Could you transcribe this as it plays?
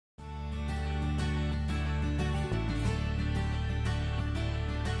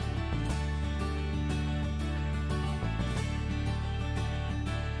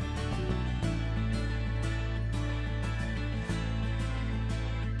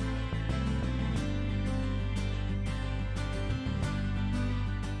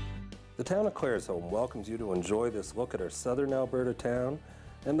The town of Claresholm welcomes you to enjoy this look at our southern Alberta town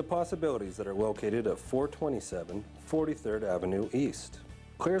and the possibilities that are located at 427 43rd Avenue East.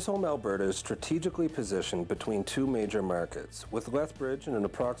 Claresholm, Alberta is strategically positioned between two major markets, with Lethbridge and an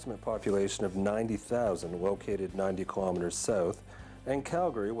approximate population of 90,000 located 90 kilometers south, and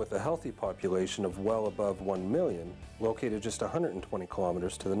Calgary with a healthy population of well above 1 million located just 120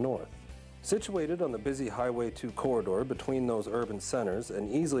 kilometers to the north. Situated on the busy Highway 2 corridor between those urban centers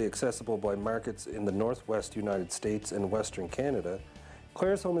and easily accessible by markets in the northwest United States and western Canada,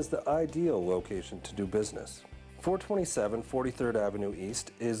 Claresholm is the ideal location to do business. 427 43rd Avenue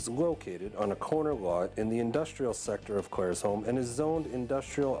East is located on a corner lot in the industrial sector of Claresholm and is zoned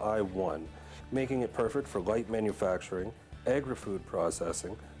Industrial I-1, making it perfect for light manufacturing, agri-food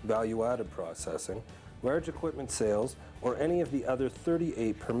processing, value-added processing, large equipment sales, or any of the other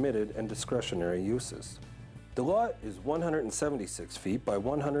 38 permitted and discretionary uses. The lot is 176 feet by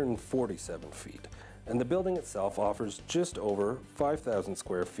 147 feet, and the building itself offers just over 5,000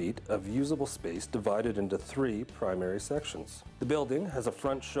 square feet of usable space divided into three primary sections. The building has a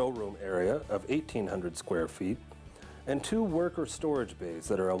front showroom area of 1,800 square feet and two worker storage bays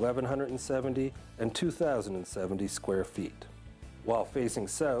that are 1,170 and 2,070 square feet. While facing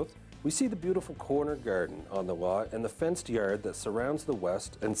south, we see the beautiful corner garden on the lot and the fenced yard that surrounds the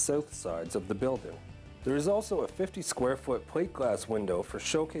west and south sides of the building. There is also a 50 square foot plate glass window for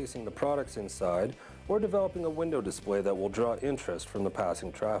showcasing the products inside or developing a window display that will draw interest from the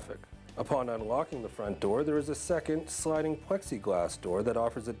passing traffic. Upon unlocking the front door, there is a second sliding plexiglass door that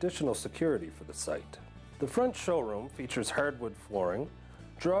offers additional security for the site. The front showroom features hardwood flooring,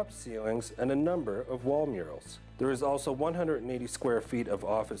 drop ceilings, and a number of wall murals. There is also 180 square feet of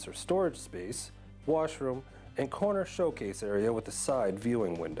office or storage space, washroom, and corner showcase area with a side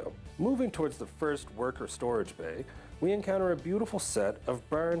viewing window. Moving towards the first worker storage bay, we encounter a beautiful set of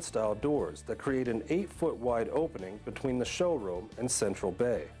barn-style doors that create an 8-foot wide opening between the showroom and central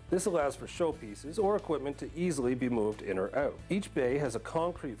bay. This allows for showpieces or equipment to easily be moved in or out. Each bay has a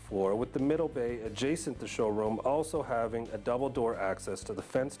concrete floor, with the middle bay adjacent to showroom also having a double door access to the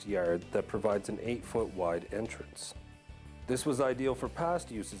fenced yard that provides an 8-foot wide entrance. This was ideal for past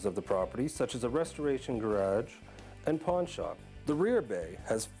uses of the property, such as a restoration garage and pawn shop. The rear bay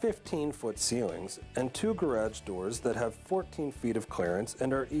has 15-foot ceilings and two garage doors that have 14 feet of clearance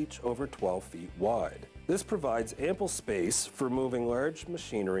and are each over 12 feet wide. This provides ample space for moving large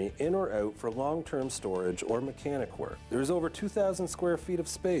machinery in or out for long-term storage or mechanic work. There is over 2,000 square feet of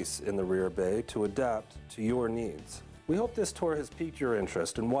space in the rear bay to adapt to your needs. We hope this tour has piqued your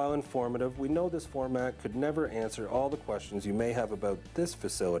interest, and while informative, we know this format could never answer all the questions you may have about this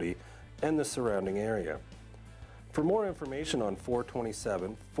facility and the surrounding area. For more information on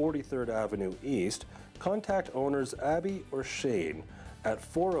 427 43rd Avenue East, contact owners Abby or Shane at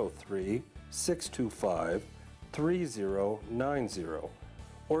 403-625-3090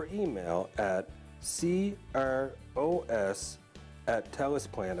 or email at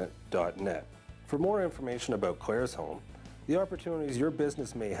cros@telesplanet.net. For more information about Claresholm, the opportunities your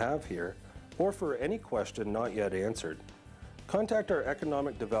business may have here, or for any question not yet answered, contact our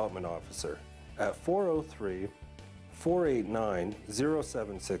Economic Development Officer at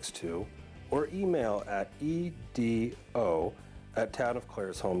 403-489-0762 or email at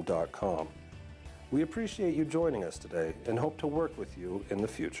edo@townofclaresholm.com. We appreciate you joining us today and hope to work with you in the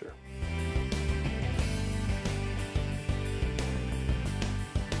future.